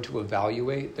hard to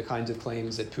evaluate the kinds of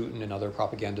claims that Putin and other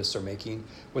propagandists are making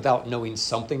without knowing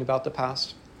something about the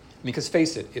past. Because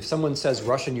face it, if someone says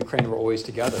Russia and Ukraine were always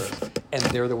together, and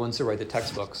they're the ones who write the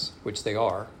textbooks, which they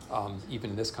are, even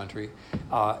in this country,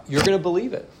 you're going to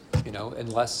believe it,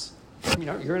 unless,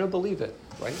 you're going to believe it,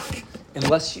 right?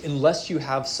 Unless you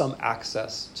have some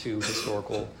access to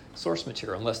historical source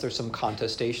material, unless there's some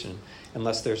contestation,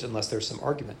 unless there's some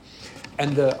argument.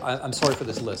 And I'm sorry for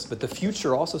this list, but the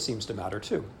future also seems to matter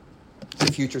too.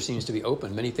 The future seems to be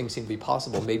open. Many things seem to be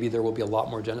possible. Maybe there will be a lot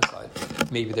more genocide.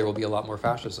 Maybe there will be a lot more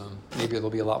fascism. Maybe there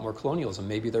will be a lot more colonialism.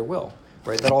 Maybe there will,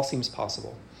 right? That all seems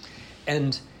possible.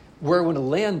 And where I want to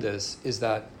land this is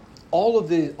that all of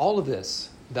this,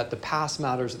 that the past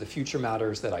matters, that the future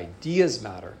matters, that ideas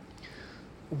matter,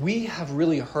 we have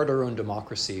really hurt our own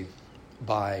democracy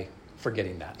by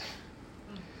forgetting that.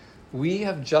 We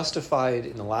have justified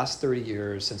in the last 30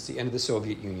 years, since the end of the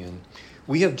Soviet Union,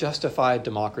 we have justified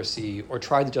democracy, or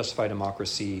tried to justify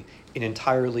democracy, in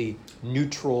entirely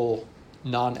neutral,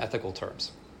 non-ethical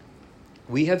terms.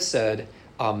 We have said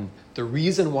the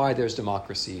reason why there's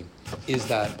democracy is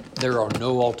that there are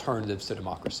no alternatives to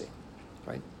democracy,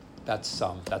 right? That's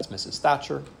Mrs.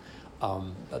 Thatcher.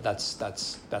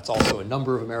 That's also a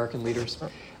number of American leaders.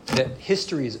 That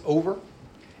history is over,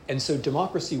 and so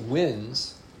democracy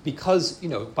wins because,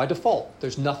 by default,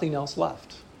 there's nothing else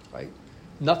left, right?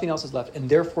 Nothing else is left, and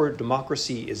therefore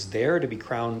democracy is there to be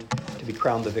crowned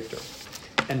the victor.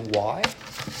 And why?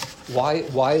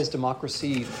 Why is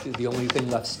democracy the only thing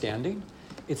left standing?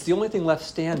 It's the only thing left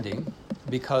standing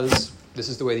because this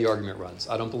is the way the argument runs.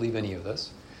 I don't believe any of this.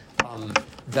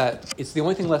 That it's the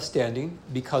only thing left standing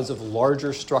because of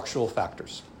larger structural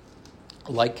factors,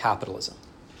 like capitalism.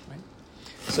 Right?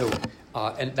 So,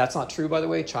 and that's not true, by the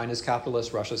way. China's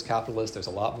capitalist, Russia's capitalist. There's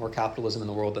a lot more capitalism in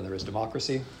the world than there is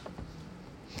democracy.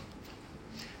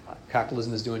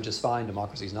 Capitalism is doing just fine.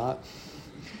 Democracy's not.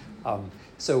 But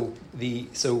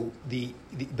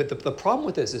the problem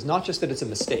with this is not just that it's a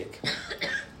mistake.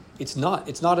 It's not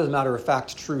as a matter of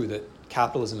fact true that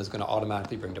capitalism is going to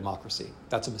automatically bring democracy.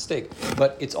 That's a mistake.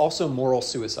 But it's also moral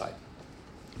suicide.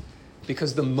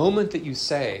 Because the moment that you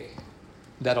say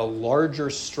that a larger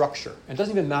structure, and it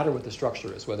doesn't even matter what the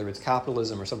structure is, whether it's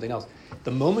capitalism or something else,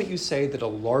 the moment you say that a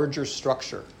larger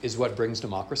structure is what brings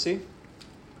democracy,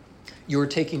 you're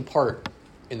taking part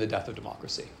in the death of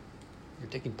democracy. You're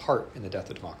taking part in the death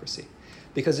of democracy.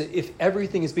 Because if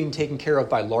everything is being taken care of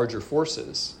by larger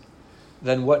forces,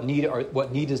 then what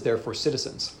need is there for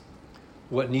citizens?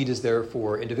 What need is there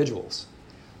for individuals?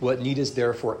 What need is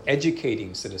there for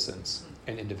educating citizens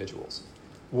and individuals?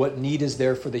 What need is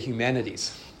there for the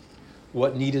humanities?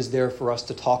 What need is there for us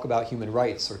to talk about human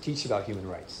rights or teach about human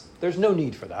rights? There's no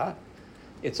need for that.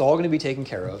 It's all going to be taken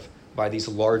care of by these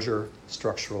larger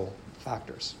structural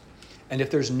factors. And if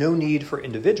there's no need for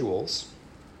individuals,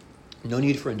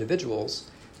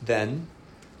 then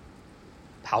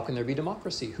how can there be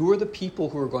democracy? Who are the people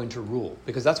who are going to rule?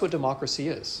 Because that's what democracy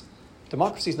is.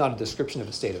 Democracy is not a description of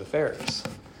a state of affairs.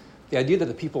 The idea that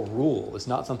the people rule is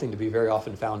not something to be very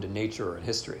often found in nature or in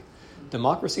history.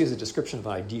 Democracy is a description of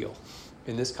an ideal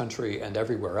in this country and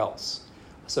everywhere else.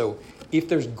 So if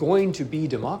there's going to be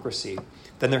democracy,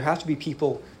 then there have to be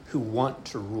people who want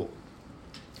to rule.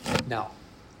 Now,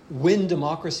 when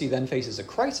democracy then faces a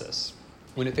crisis,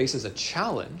 when it faces a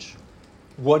challenge,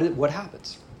 what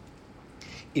happens?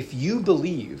 If you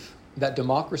believe that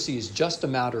democracy is just a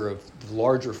matter of the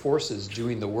larger forces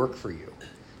doing the work for you,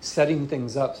 setting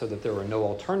things up so that there are no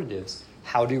alternatives,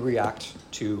 how do you react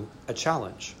to a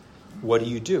challenge? What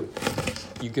do?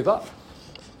 You give up.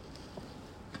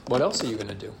 What else are you going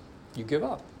to do? You give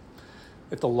up.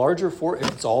 If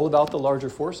it's all about the larger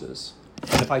forces,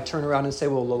 and if I turn around and say,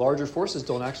 well, the larger forces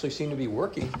don't actually seem to be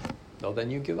working, well, then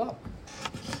you give up.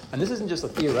 And this isn't just a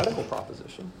theoretical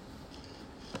proposition.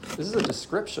 This is a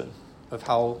description of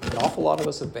how an awful lot of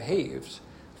us have behaved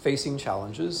facing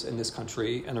challenges in this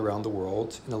country and around the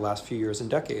world in the last few years and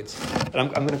decades. And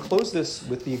I'm going to close this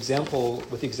with the example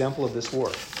of this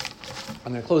war.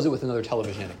 I'm going to close it with another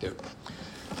television anecdote.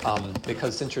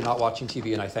 Because since you're not watching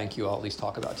TV, and I thank you, I'll at least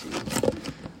talk about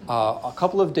TV. A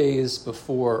couple of days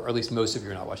before, or at least most of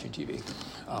you are not watching TV.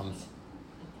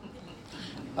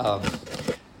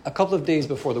 A couple of days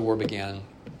before the war began,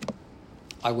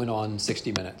 I went on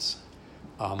 60 Minutes,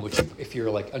 which if you're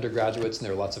like undergraduates, and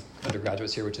there are lots of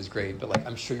undergraduates here, which is great, but like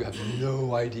I'm sure you have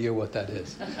no idea what that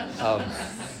is.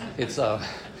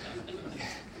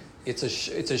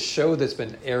 It's a show that's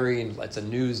been airing. It's a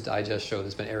news digest show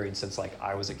that's been airing since like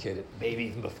I was a kid, maybe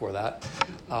even before that.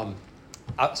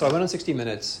 So I went on 60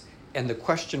 Minutes, and the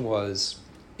question was,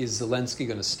 is Zelensky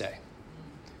going to stay?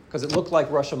 Because it looked like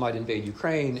Russia might invade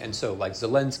Ukraine, and so like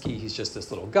Zelensky, he's just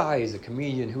this little guy, he's a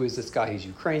comedian. Who is this guy? He's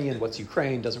Ukrainian. What's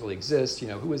Ukraine? Doesn't really exist.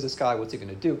 Who is this guy? What's he going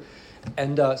to do?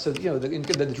 And so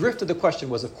the drift of the question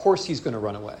was, of course he's going to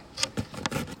run away.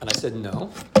 And I said, no,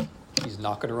 he's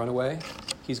not going to run away.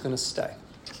 He's going to stay.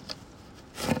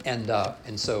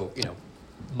 And so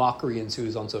mockery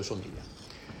ensues on social media.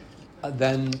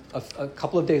 Then a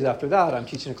couple of days after that, I'm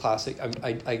teaching a class.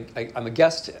 I'm a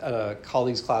guest at a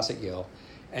colleague's class at Yale,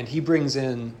 and he brings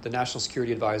in the national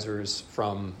security advisors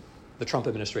from the Trump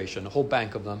administration, a whole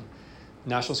bank of them,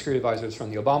 national security advisors from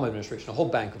the Obama administration, a whole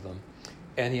bank of them,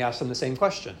 and he asks them the same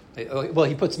question. Well,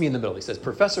 he puts me in the middle. He says,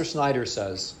 Professor Snyder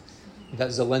says that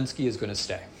Zelensky is going to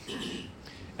stay.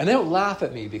 And they don't laugh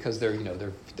at me because they're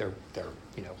in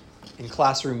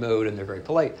classroom mode and they're very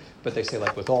polite, but they say,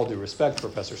 like, with all due respect,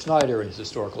 Professor Snyder and his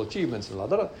historical achievements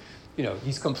and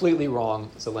he's completely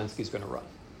wrong. Zelensky's going to run.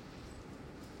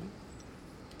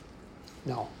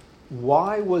 Now,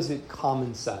 why was it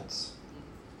common sense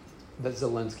that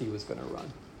Zelensky was going to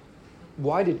run?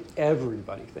 Why did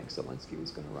everybody think Zelensky was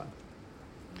going to run?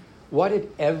 Why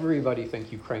did everybody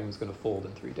think Ukraine was going to fold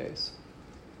in 3 days?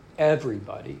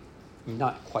 Everybody.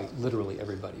 Not quite literally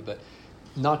everybody, but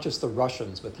not just the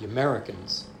Russians, but the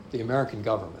Americans, the American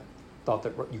government, thought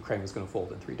that Ukraine was going to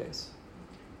fold in 3 days.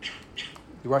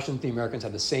 The Russians and the Americans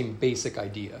had the same basic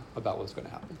idea about what was going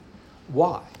to happen.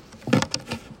 Why?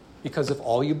 Because if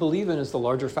all you believe in is the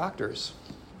larger factors,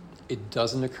 it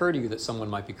doesn't occur to you that someone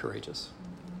might be courageous.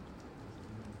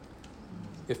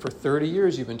 If for 30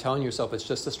 years you've been telling yourself it's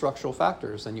just the structural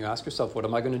factors, then you ask yourself, what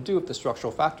am I going to do if the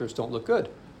structural factors don't look good?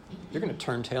 You're going to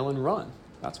turn tail and run.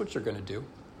 That's what you're going to do.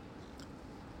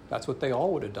 That's what they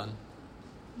all would have done.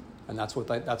 And that's why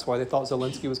they thought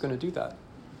Zelensky was going to do that.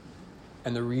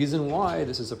 And the reason why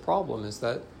this is a problem is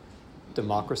that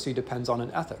democracy depends on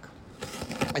an ethic.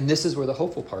 And this is where the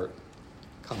hopeful part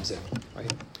comes in,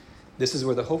 right? This is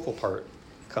where the hopeful part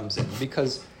comes in.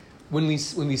 Because when we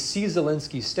see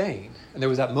Zelensky staying, and there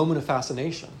was that moment of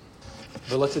fascination,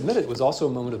 but let's admit it was also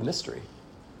a moment of mystery.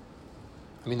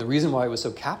 I mean, the reason why it was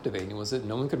so captivating was that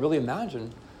no one could really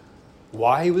imagine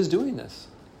why he was doing this.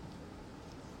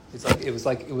 It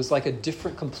was like a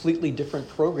completely different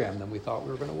program than we thought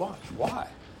we were going to watch. Why?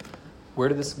 Where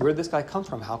did this guy come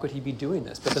from? How could he be doing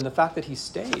this? But then the fact that he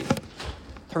stayed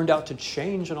turned out to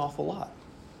change an awful lot.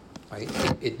 Right?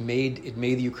 It made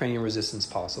the Ukrainian resistance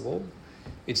possible.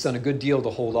 It's done a good deal to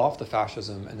hold off the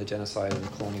fascism and the genocide and the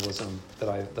colonialism that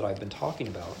I've been talking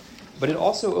about. But it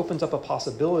also opens up a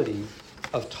possibility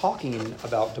of talking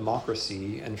about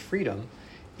democracy and freedom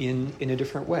in a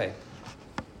different way.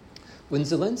 When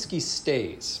Zelensky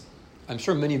stays, I'm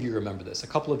sure many of you remember this, a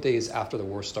couple of days after the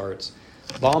war starts,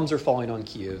 bombs are falling on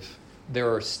Kyiv.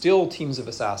 There are still teams of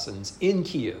assassins in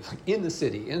Kyiv, in the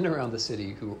city, in and around the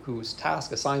city, whose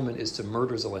task assignment is to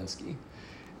murder Zelensky.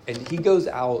 And he goes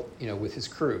out, with his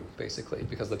crew, basically,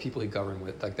 because the people he governed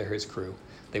with, like, they're his crew.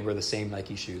 They wear the same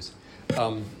Nike shoes.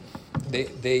 I'm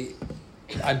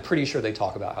pretty sure they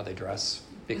talk about how they dress,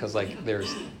 because, like,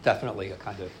 there's definitely a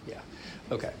kind of, yeah.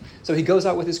 Okay. So he goes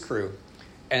out with his crew,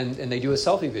 And they do a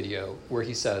selfie video where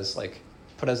he says, like,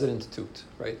 President tut,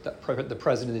 right? The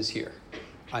president is here.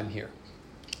 I'm here.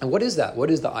 And what is that? What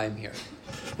is the I'm here?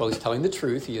 Well, he's telling the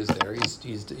truth. He is there.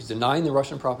 He's denying the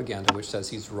Russian propaganda, which says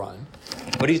he's run.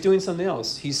 But he's doing something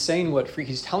else. He's saying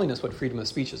he's telling us what freedom of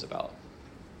speech is about.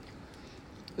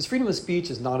 Because freedom of speech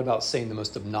is not about saying the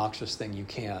most obnoxious thing you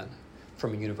can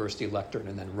from a university lectern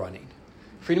and then running.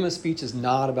 Freedom of speech is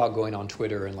not about going on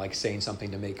Twitter and like saying something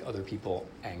to make other people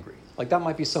angry. Like that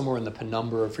might be somewhere in the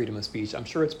penumbra of freedom of speech. I'm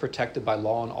sure it's protected by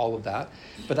law and all of that,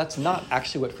 but that's not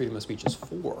actually what freedom of speech is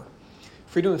for.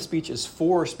 Freedom of speech is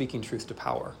for speaking truth to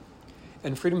power.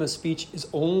 And freedom of speech is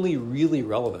only really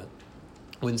relevant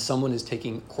when someone is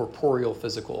taking corporeal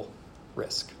physical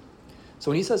risk.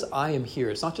 So when he says, I am here,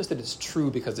 it's not just that it's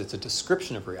true because it's a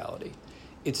description of reality.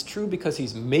 It's true because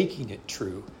he's making it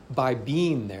true by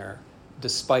being there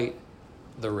despite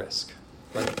the risk,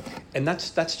 right? And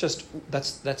that's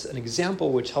an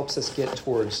example which helps us get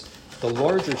towards the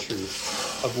larger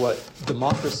truth of what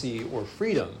democracy or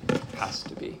freedom has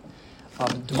to be.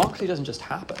 Democracy doesn't just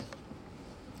happen.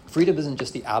 Freedom isn't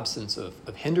just the absence of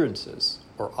hindrances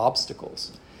or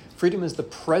obstacles. Freedom is the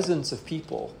presence of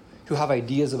people who have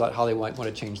ideas about how they might want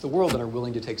to change the world and are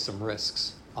willing to take some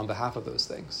risks on behalf of those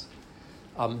things.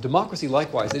 Democracy,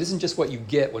 likewise, it isn't just what you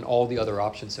get when all the other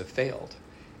options have failed.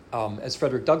 As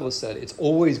Frederick Douglass said, it's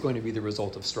always going to be the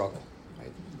result of struggle,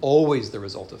 right? Always the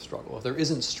result of struggle. If there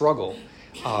isn't struggle,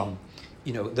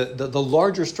 the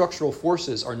larger structural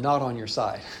forces are not on your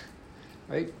side,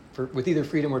 right? With either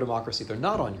freedom or democracy, they're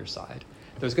not on your side.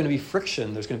 There's going to be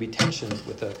friction. There's going to be tension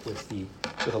with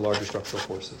the larger structural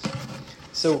forces.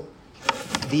 So,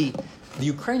 the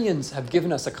Ukrainians have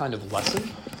given us a kind of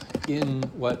lesson in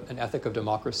what an ethic of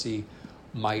democracy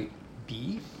might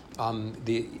be, that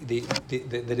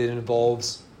it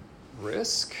involves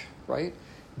risk, right?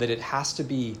 That it has to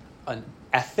be an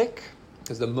ethic,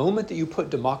 because the moment that you put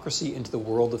democracy into the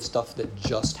world of stuff that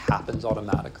just happens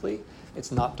automatically,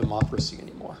 it's not democracy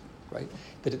anymore, right?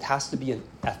 That it has to be an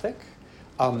ethic.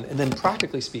 And then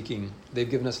practically speaking, they've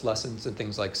given us lessons in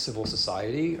things like civil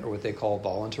society, or what they call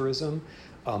voluntarism,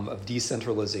 of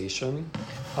decentralization,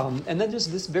 and then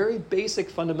just this very basic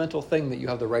fundamental thing that you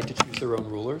have the right to choose their own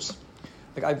rulers.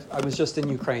 Like I was just in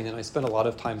Ukraine, and I spent a lot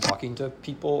of time talking to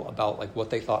people about like what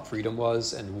they thought freedom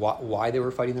was and why they were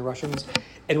fighting the Russians,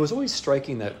 and it was always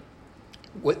striking that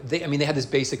they had this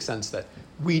basic sense that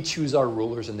we choose our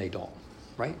rulers and they don't,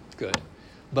 right? Good,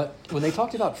 but when they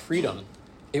talked about freedom,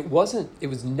 it was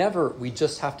never we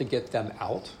just have to get them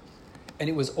out, and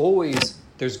it was always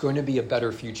there's going to be a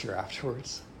better future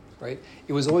afterwards, right?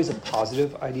 It was always a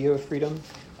positive idea of freedom,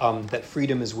 that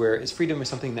freedom is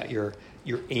something that you're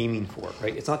aiming for,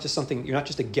 right? It's not just something, you're not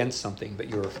just against something, but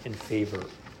you're in favor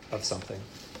of something.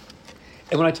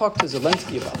 And when I talked to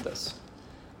Zelensky about this,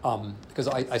 because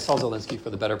I saw Zelensky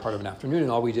for the better part of an afternoon, and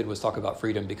all we did was talk about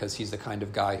freedom, because he's the kind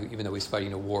of guy who, even though he's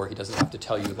fighting a war, he doesn't have to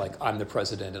tell you, like, I'm the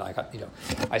president, and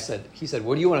he said,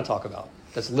 what do you want to talk about?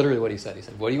 That's literally what he said. He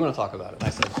said, what do you want to talk about? And I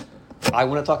said, I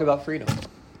want to talk about freedom.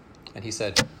 And he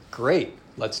said, great,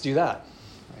 let's do that.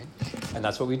 Right? And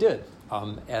that's what we did.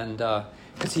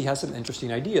 Because he has some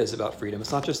interesting ideas about freedom.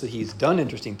 It's not just that he's done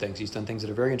interesting things. He's done things that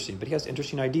are very interesting, but he has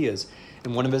interesting ideas.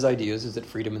 And one of his ideas is that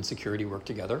freedom and security work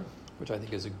together, which I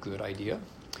think is a good idea.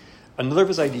 Another of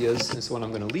his ideas, and this is one I'm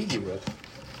going to leave you with,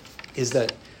 is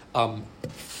that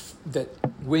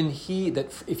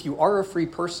if you are a free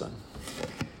person,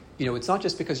 it's not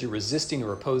just because you're resisting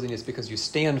or opposing, it's because you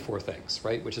stand for things,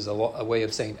 right? Which is a way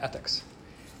of saying ethics.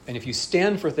 And if you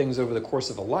stand for things over the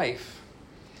course of a life,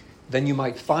 then you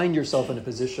might find yourself in a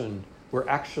position where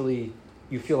actually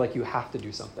you feel like you have to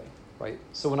do something, right?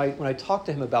 So when I talked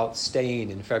to him about staying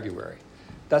in February,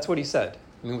 that's what he said.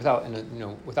 I mean,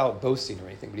 without boasting or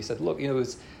anything, but he said, look,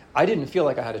 I didn't feel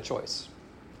like I had a choice.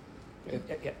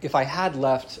 If I had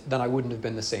left, then I wouldn't have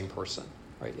been the same person,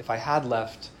 right? If I had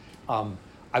left,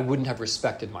 I wouldn't have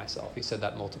respected myself. He said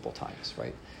that multiple times,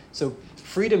 right? So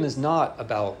freedom is not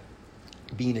about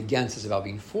being against, it's about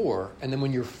being for. And then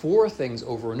when you're for things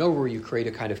over and over, you create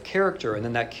a kind of character, and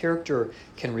then that character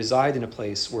can reside in a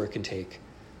place where it can take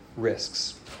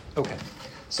risks. Okay,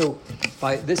 so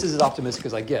this is as optimistic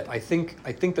as I get. I think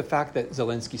the fact that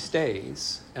Zelensky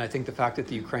stays, and I think the fact that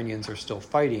the Ukrainians are still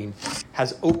fighting,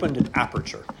 has opened an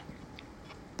aperture.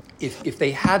 If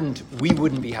they hadn't, we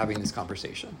wouldn't be having this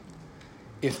conversation.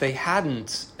 If they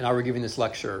hadn't, and I were giving this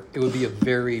lecture, it would be a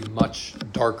very much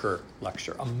darker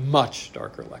lecture, a much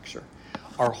darker lecture.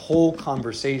 Our whole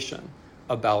conversation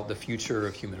about the future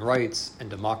of human rights and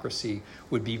democracy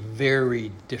would be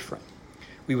very different.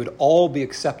 We would all be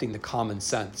accepting the common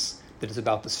sense that is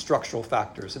about the structural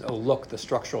factors. And, oh, look, the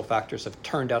structural factors have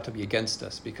turned out to be against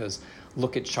us because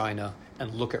look at China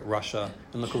and look at Russia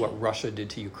and look at what Russia did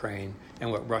to Ukraine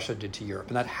and what Russia did to Europe.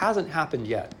 And that hasn't happened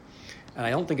yet. And I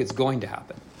don't think it's going to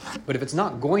happen. But if it's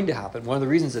not going to happen, one of the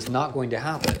reasons it's not going to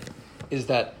happen is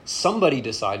that somebody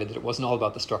decided that it wasn't all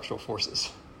about the structural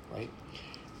forces, right?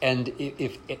 And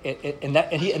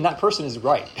that person is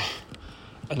right.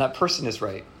 And that person is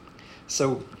right.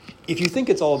 So if you think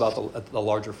it's all about the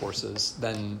larger forces,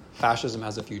 then fascism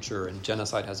has a future and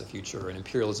genocide has a future and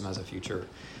imperialism has a future.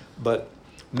 But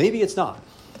maybe it's not.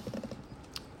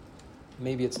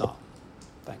 Maybe it's not.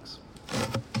 Thanks.